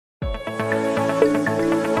Hi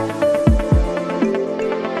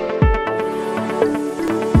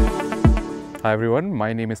everyone,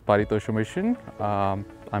 my name is Paritosh Umesan.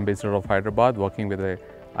 I'm based out of Hyderabad, working with a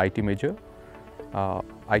IT major.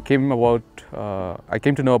 I came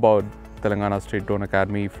to know about Telangana State Drone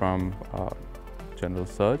Academy from General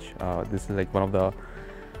Search. This is like one of the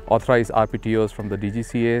authorized RPTOs from the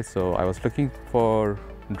DGCA. So I was looking for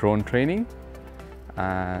drone training,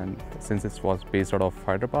 and since it was based out of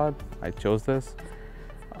Hyderabad, I chose this.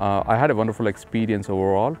 I had a wonderful experience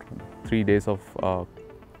overall. 3 days of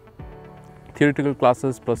theoretical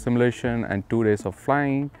classes plus simulation and 2 days of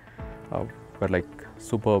flying were like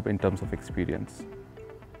superb in terms of experience.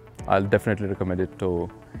 I'll definitely recommend it to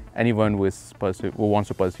anyone who wants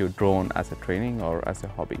to pursue drone as a training or as a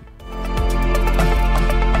hobby.